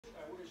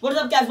What is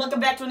up, guys?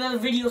 Welcome back to another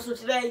video. So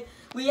today,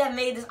 we have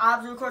made this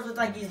obstacle course with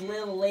like these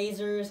little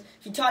lasers.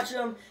 If you touch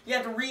them, you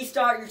have to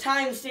restart. Your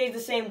time stays the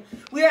same.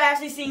 We are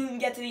actually seeing who can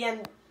get to the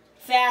end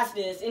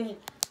fastest, and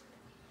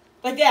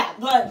like that.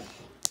 But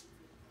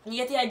you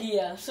get the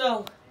idea.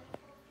 So,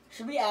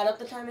 should we add up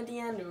the time at the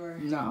end, or?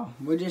 No,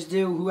 we'll just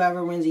do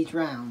whoever wins each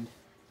round.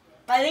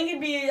 I think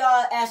it'd be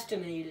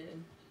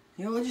estimated.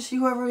 You know, we'll just see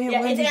whoever wins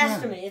it's each an round.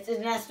 estimate. It's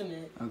an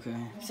estimate. Okay.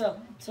 So,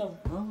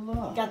 Oh,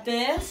 look. got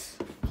this.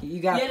 You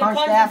gotta You punch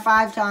punch that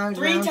 5 times.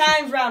 3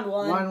 times round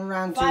 1. 1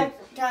 round 2. 5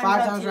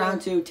 times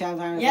round 2. 10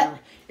 times round.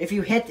 If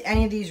you hit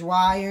any of these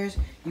wires,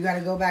 you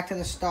gotta go back to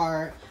the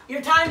start.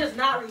 Your time does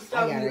not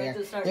restart when you it. hit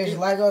the start. There's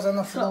Legos on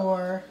the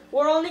floor.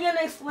 We're only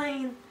gonna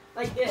explain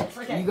like this.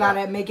 Okay. You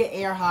gotta make an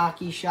air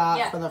hockey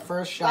shot for the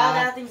first shot. While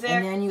that thing's there.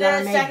 And then you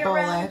gotta make second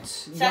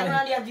bullets. Second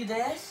round you have to do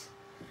this.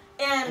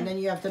 And then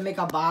you have to make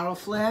a bottle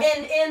flip.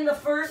 And in the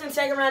first and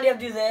second round you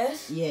have to do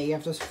this. Yeah, you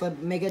have to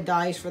make a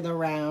dice for the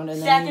round.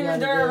 And second then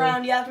and third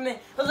round you have to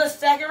make. For the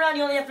second round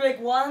you only have to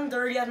make 1.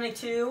 Third you have to make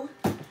 2.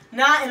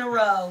 Not in a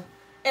row.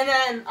 And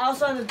then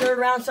also in the third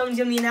round someone's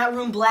gonna be in that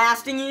room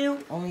blasting you.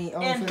 Only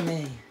for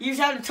me. You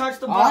just have to touch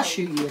the button. I'll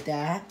shoot you with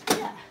that.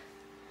 Yeah.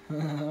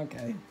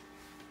 Okay.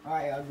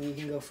 Alright, Ugly, you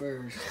can go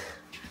first.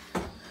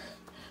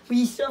 But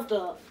you still have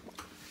to.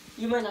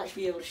 You might not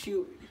be able to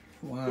shoot.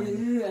 Why?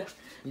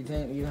 You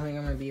think I'm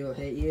gonna be able to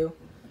hit you?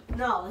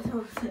 No,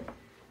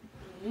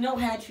 no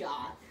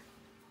headshot.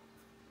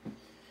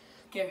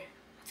 Okay,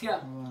 let's go.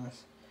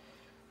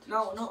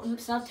 No,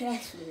 stop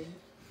texting.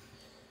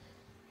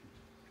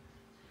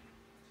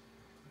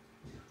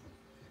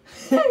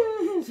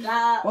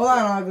 Stop. Hold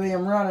on, Ugly,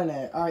 I'm running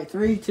it. Alright,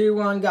 3, 2,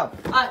 1, go.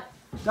 Alright.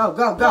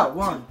 Go.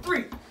 1, 2,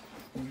 3.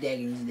 He's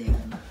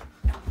digging.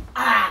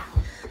 Ah!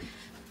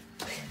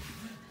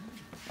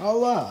 Oh,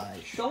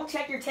 Lush. Don't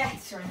check your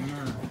texts right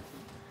now. No.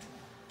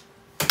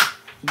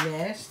 He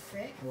missed.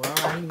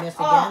 Wow, he missed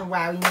again. Oh.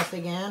 Wow, he missed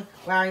again.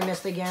 Wow, he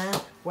missed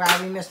again. Wow,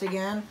 he missed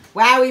again.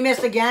 Wow, he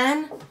missed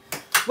again.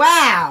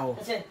 Wow.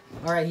 That's it.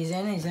 Alright, he's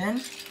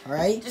in.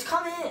 Alright. Just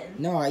come in.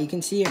 No, you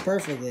can see it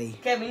perfectly.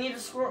 Okay, we need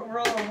to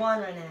roll a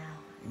 1 right now.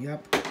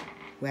 Yep.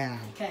 Wow.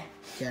 Okay.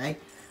 Okay.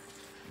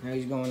 Now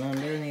he's going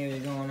under, and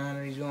he's going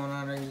under.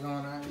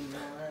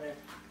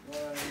 I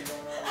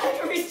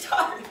have to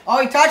restart.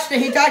 Oh, he touched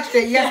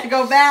it. You have to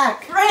go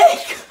back.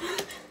 Break!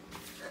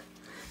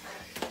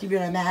 Keep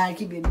it mad.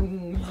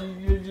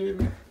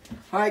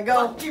 All right,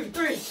 go. 1, 2,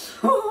 3.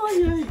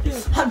 Oh,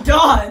 yeah. I'm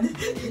done.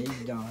 Yeah,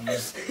 he's done.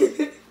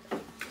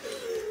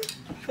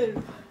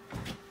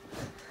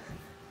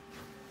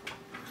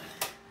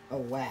 Oh,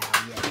 wow.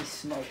 Yeah, he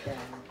smoked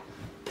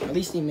that. At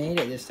least he made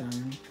it this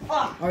time.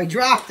 Oh, he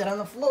dropped it on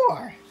the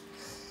floor.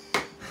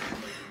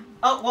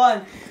 up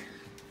 1.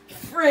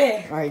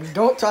 Frick. All right,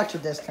 don't touch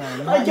it this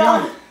time. I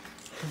got it.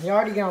 You're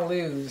already going to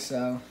lose,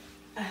 so.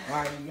 All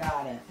right, you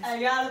got it. I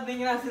got it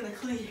thinking I was in the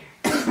clear.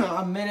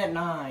 A minute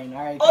 9.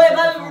 All right. Oh, yeah,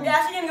 by the way, we're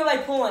actually going to go by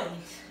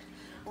points.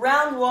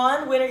 Round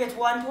 1, winner gets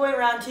 1 point.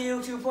 Round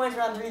 2, 2 points.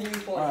 Round 3, 3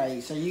 points. All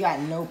right, so you got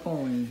no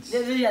points.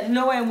 Yeah,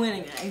 no way I'm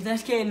winning, guys.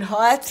 That's getting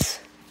hot.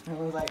 It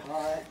was like,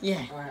 all right.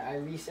 Yeah. All right, I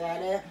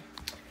reset it.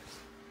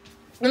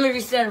 Let me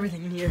reset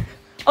everything in here.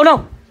 Oh,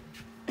 no.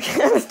 I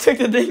just took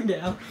the thing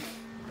down.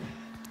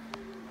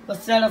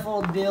 Let's set up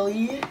old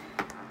Billy.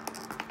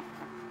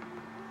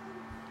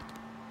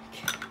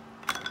 Get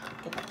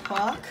the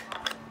puck.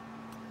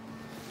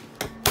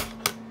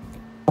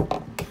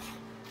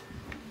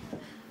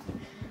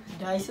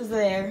 Dice is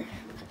there.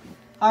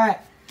 All right,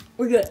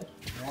 we're good.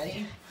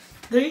 Ready?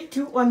 3,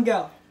 2, 1,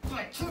 go.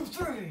 1, 2,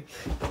 3.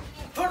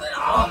 Put it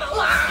on the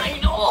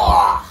line.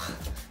 Oh!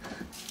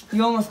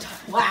 You almost.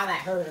 Wow,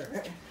 that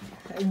hurt.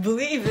 I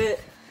believe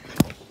it.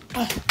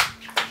 Oh,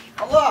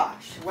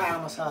 gosh. Wow, I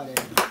almost had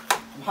it.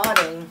 I'm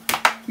hotting.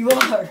 You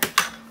are.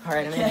 All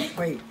right, Okay.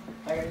 Wait.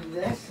 I gotta do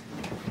this.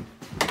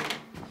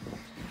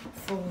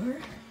 4.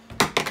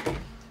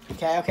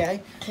 Okay.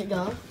 Okay,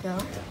 go.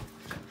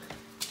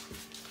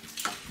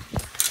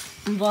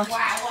 Wow.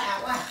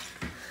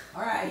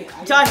 All right.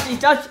 Touch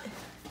it.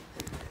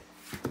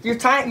 Your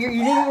time, you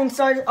didn't even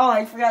start. Oh,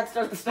 I forgot to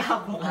start the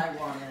stop button. I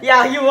won it.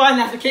 Yeah, you won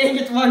that. Okay, you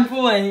get 1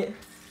 point.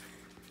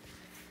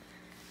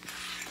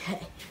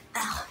 Okay.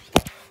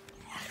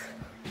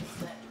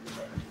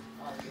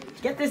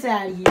 Get this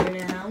out of here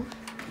now.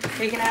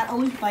 Take it out.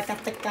 Oh, if I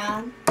got the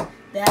gun.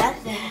 That.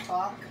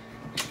 Puck.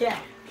 Yeah.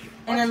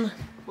 And then,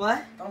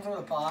 what? Don't throw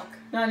the puck.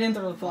 No, I didn't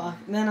throw the puck.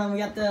 And then we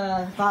got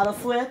the bottle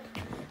flip.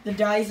 The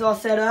dice all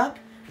set up.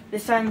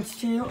 This time it's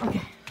 2.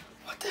 Okay.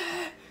 What the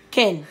heck?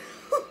 Ken.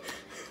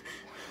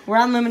 We're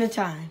on limited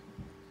time.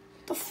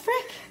 What the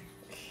frick?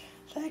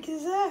 The heck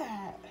is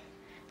that?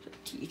 The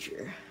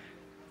teacher.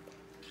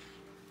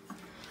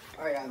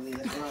 All right, Ugly,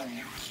 let's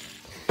run.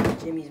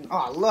 Jimmy's.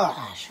 Oh,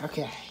 Lush.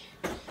 Okay.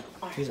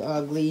 He's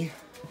Ugly.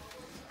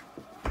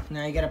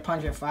 Now you gotta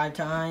punch it 5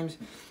 times.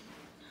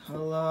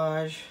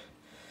 Lush.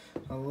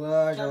 A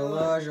lush.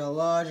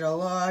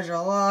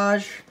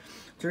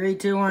 3,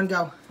 2, 1,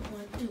 go.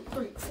 1, 2,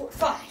 3, 4,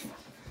 5.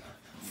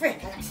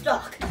 Frick, I got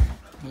stuck.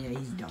 Yeah,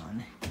 he's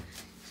done.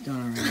 He's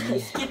done already.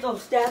 Skip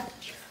those steps.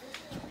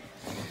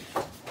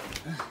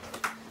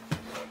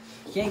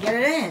 Can't get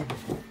it in.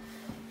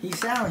 He's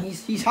sound.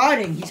 He's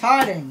harding. He's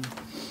harding.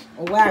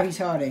 Oh wow, he's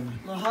harding.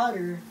 The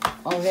harder.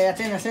 Okay,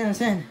 that's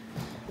in.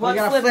 What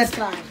gotta flip flip. this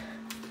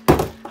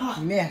time?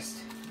 You missed.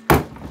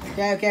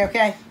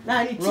 Okay.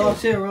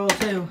 92. Roll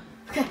two.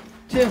 Okay.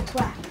 2.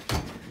 Wow.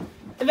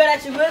 I bet I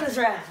should win this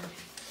round.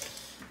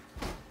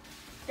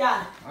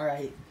 Got it. All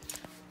right.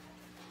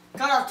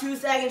 Cut off 2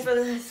 seconds for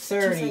this.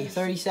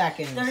 30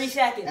 seconds. 30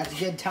 seconds. That's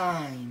a good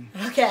time.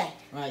 Okay.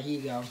 All right, here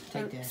you go.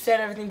 Take this. Set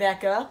everything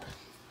back up.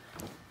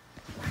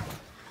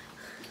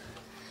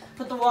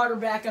 Put the water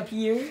back up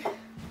here.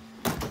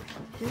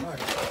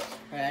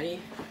 Ready?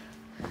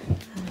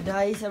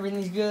 Dice,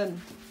 everything's good.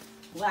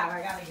 Wow,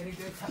 I gotta get a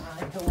good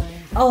time to win.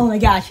 Oh my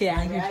gosh,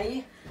 yeah.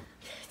 Ready?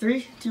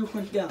 3, 2,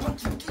 1, go. 1,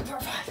 2, 3, 4,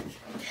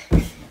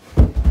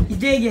 5. He's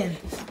digging.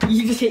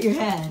 You just hit your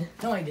head.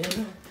 No, I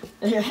didn't.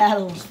 Your hat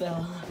almost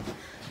fell.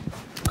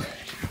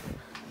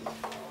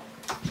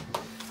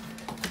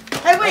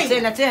 Hey, wait.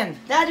 That's in.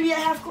 That had to be a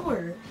half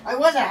quarter. I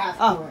was at half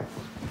Oh. court.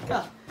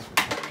 Go.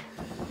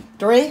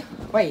 3?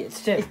 Wait,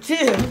 it's 2. It's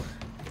 2.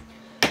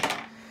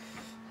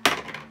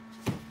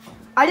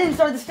 I didn't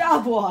start the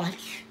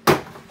stopwatch.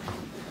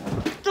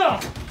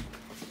 Ugh.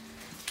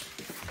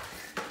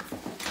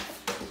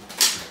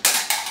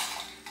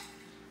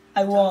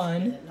 I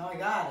won. No, I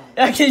got it.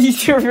 Actually, you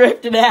should have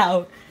ripped it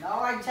out. No,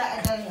 I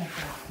didn't.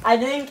 I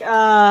think,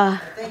 I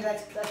think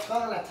that's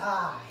called a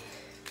tie.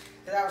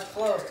 Because that was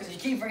close. Because you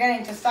keep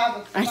forgetting to stop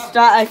it.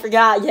 I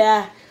forgot,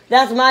 yeah.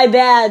 That's my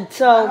bad,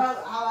 so,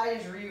 How I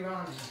just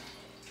rerun it.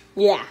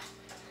 yeah.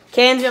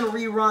 Cam's gonna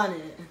rerun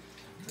it.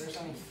 First,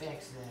 let me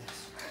fix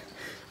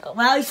this.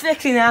 While he's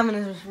fixing that, I'm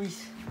gonna just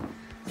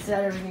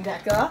reset everything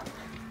back up.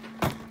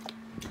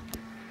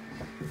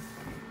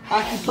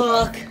 Hockey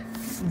puck,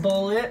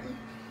 bullet,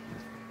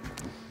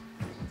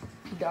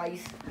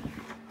 dice.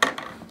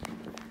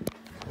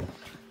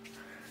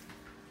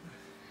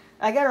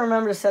 I gotta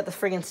remember to set the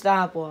friggin'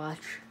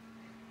 stopwatch.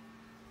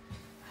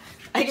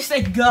 I just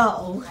said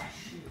go.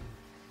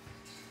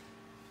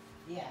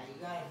 Yeah,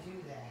 you gotta do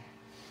that.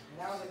 And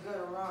that was a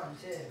good run,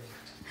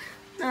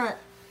 too. Not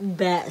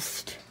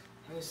best.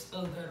 It was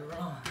still a good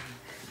run.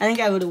 I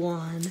think I would have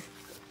won.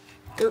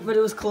 But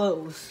it was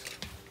close.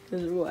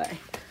 Either way.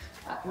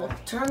 Well,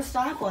 turn the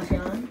stopwatch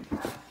on.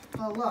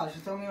 Oh, look,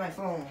 just throw me my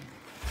phone.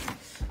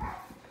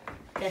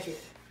 Catch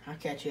it. I'll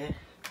catch it.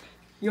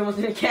 You almost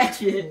didn't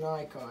catch it. No,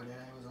 I caught it.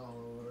 It was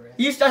all over it.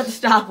 You start the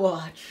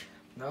stopwatch.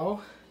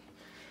 No?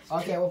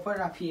 Okay, we'll put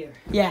it up here.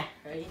 Yeah.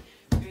 Ready?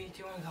 3,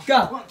 2, 1,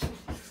 go. Go. 1, 2.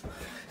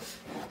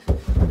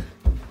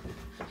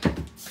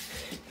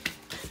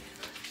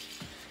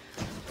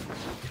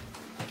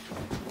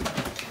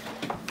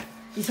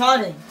 He's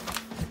harding.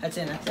 That's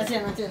in. That's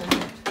it.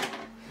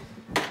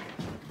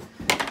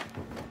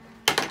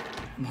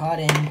 I'm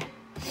harding.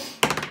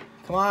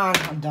 Come on,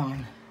 I'm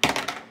done.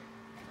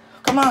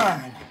 Come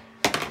on.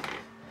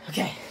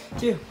 Okay.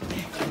 2.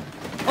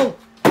 Oh.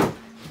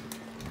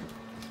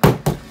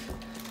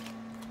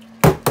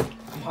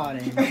 I'm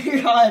harding.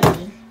 You're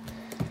harding.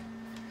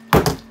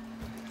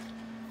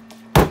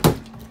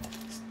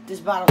 This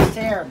bottle's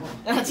terrible.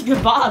 That's a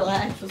good bottle,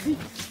 actually.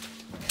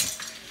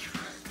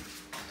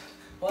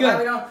 Well, Good. now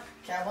we don't.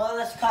 Okay, well,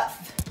 let's cut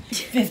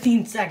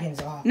 15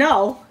 seconds off.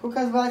 No.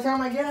 Because by the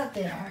time I get up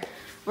there.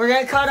 We're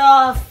going to cut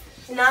off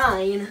 9.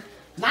 9?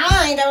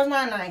 That was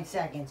not 9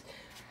 seconds.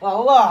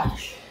 Well,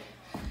 gosh.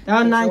 That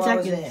was Okay, 9 so what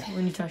was seconds it?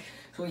 when you touch.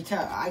 So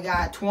I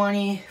got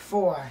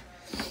 24.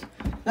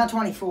 Not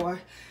 24.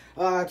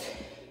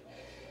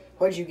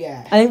 What'd you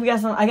get? I think we got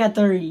some. I got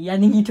 30. I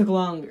think you took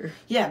longer.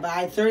 Yeah,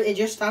 but it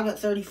just stopped at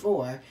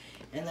 34.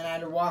 And then I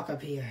had to walk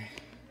up here.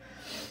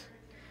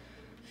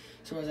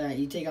 So what was that?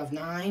 You take off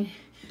 9?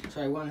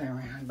 So I won that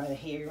round by the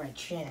hair of my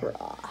chin.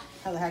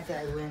 How the heck did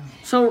I win?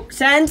 So,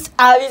 since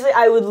obviously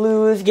I would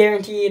lose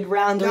guaranteed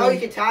round 3. No, you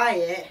could tie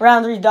it.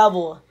 Round 3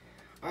 double.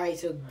 Alright,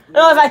 so.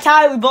 No, if I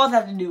tie, we both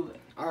have to do it.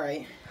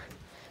 Alright.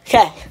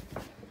 Okay.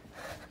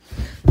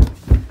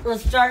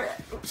 Let's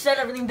set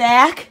everything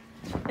back.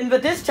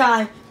 But this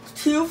time,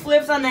 2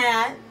 flips on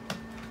that.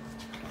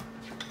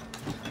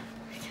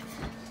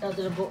 Oh,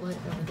 there's a bullet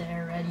over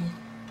there ready.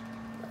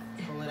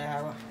 Pull it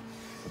out.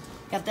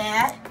 Got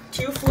that.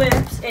 2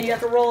 flips, and you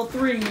have to roll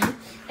 3.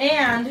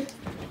 And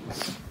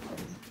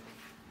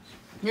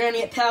you're gonna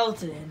get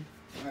pelted.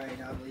 Alright,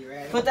 Ugly,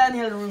 ready? Put that in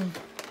the other room.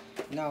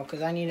 No,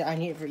 because I need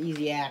it for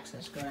easy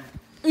access. Go ahead.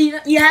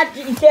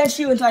 You can't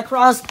shoot until I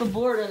cross the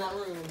border in that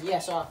room. Yeah,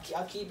 so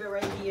I'll keep it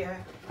right here,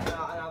 and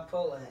I'll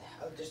pull it.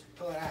 I'll just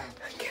pull it out.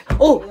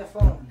 Oh! Give me the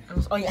phone.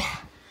 Oh, yeah.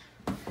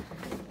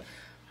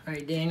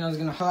 Alright, Daniel's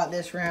gonna hot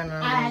this round.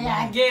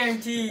 I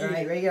guarantee.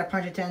 Alright, ready? You gotta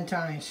punch it 10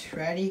 times.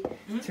 Ready?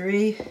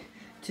 3,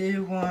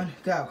 2, 1,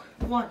 go.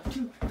 1,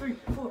 2, 3,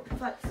 4,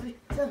 5, 6,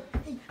 7,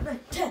 8, 9,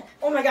 10.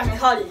 Oh my gosh, I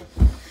caught it.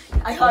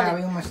 Wow,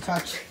 we almost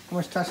touched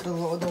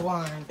the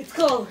line. It's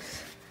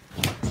close.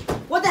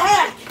 What the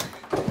heck?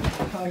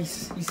 Oh, he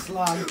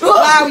slugged.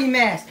 Wow, he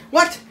missed.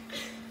 What?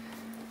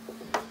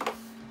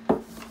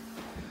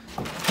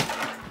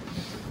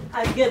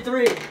 I get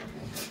 3.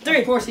 3.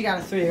 Of course he got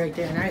a 3 right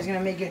there. Now he's gonna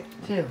make it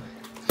 2.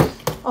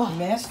 Oh, He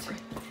missed.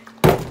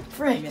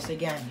 frick. He missed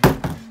again.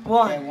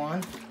 1. Okay,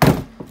 1.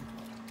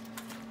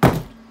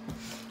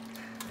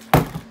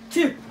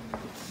 2.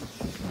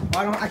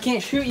 I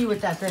can't shoot you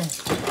with that thing.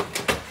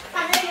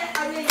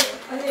 I made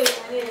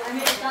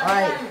it. All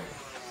right.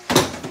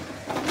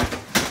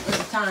 What's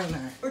the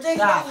timer? We're taking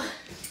Stop.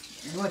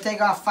 off. We'll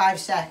take off 5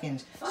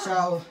 seconds.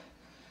 So,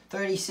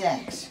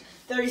 36.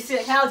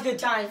 36. That was a good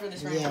time for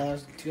this round. Yeah, that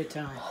was a good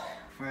time.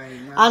 All right.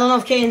 I don't know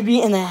if Caden's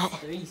beating that.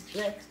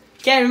 36.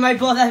 Caden, we might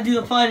both have to do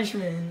the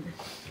punishment.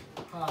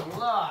 Oh,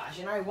 gosh.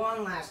 And I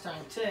won last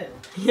time, too.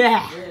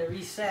 Yeah. We're going to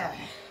reset.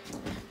 All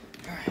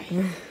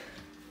right.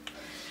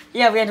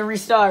 Yeah, we had to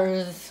restart.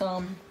 There's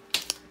some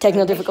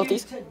technical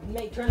difficulties. Turn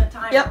the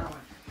timer Yep. on.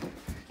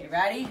 Okay,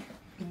 ready?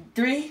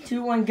 3,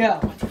 2, 1, go.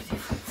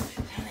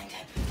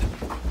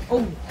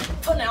 Oh,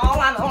 put it all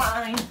on the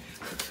line.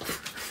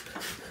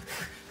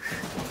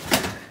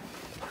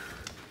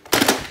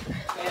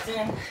 That's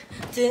in.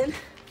 10.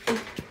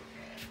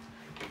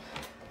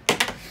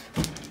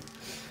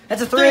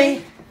 That's a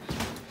 3.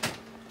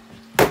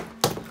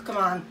 Come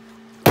on.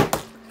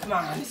 Come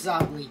on, this is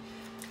ugly.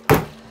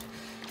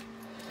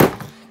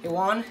 Okay,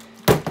 1,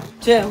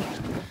 2.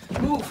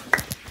 Move.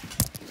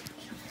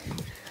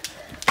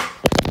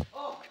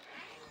 Oh.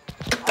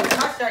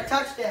 I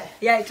touched it.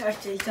 Yeah, he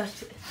touched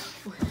it.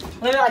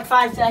 Maybe like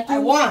 5 seconds. I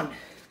won.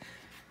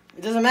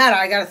 It doesn't matter,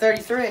 I got a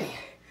 33.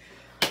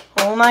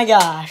 Oh my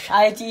gosh.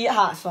 I had to eat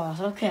hot sauce.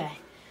 Okay.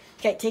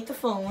 Okay, take the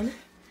phone.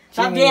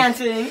 Stop Jimmy.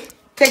 dancing.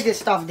 Take this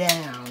stuff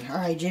down. All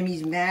right,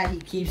 Jimmy's mad. He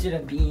keeps it a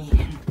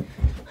bean.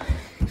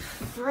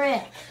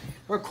 Frick.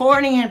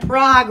 Recording in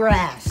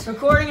progress.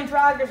 Recording in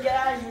progress. Get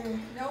out of here.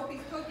 Nope,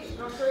 he's cooking.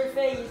 Don't show your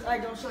face.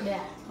 Alright, don't show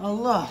that. Oh,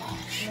 look.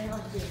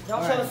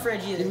 Don't show the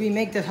fridge either. Did we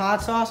make this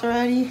hot sauce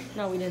already?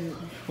 No, we didn't.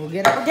 We'll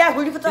get it. Dad,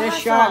 where'd you put the This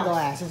hot shot sauce?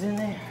 glass is in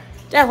there.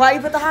 Dad, why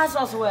you put the hot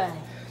sauce away?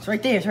 It's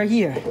right there. It's right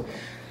here.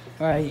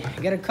 All right,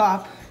 get a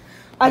cup.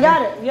 I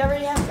got it. You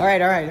already have it. All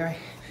right.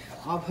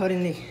 I'll put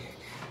in the.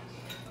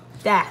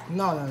 That.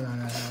 No.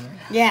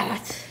 Yeah.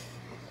 That's...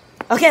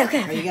 Okay. All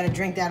right, you gotta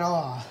drink that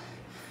all.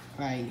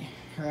 Right.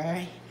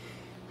 I'm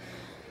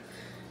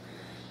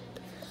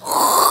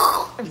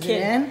Is it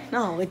kidding. in?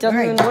 No, it doesn't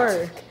Alright. even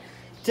work.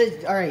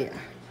 All right.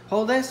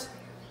 Hold this.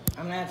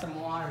 I'm gonna add some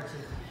water to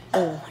it.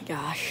 Oh my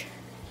gosh.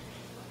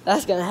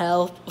 That's gonna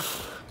help.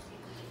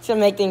 It's gonna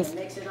make things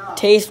Mix it up.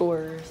 taste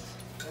worse.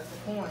 That's the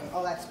point.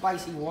 Oh, that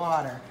spicy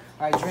water.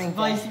 All right, drink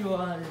that. Spicy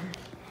water.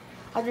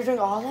 I have to drink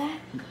all that?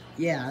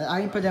 Yeah,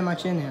 I didn't put that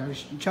much in there.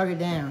 Just chug it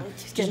down.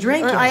 Just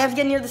drink it. I have to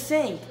get near the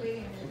sink.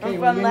 Okay, From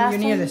well, last you're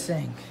near time? the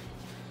sink.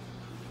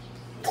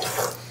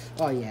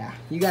 Oh yeah,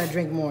 you gotta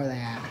drink more of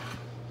that.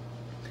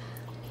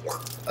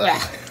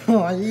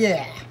 Oh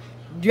yeah.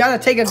 You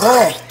gotta take a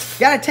gulp. You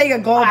gotta take a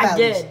gulp I at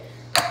least.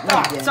 did. No,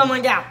 you didn't.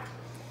 Someone got.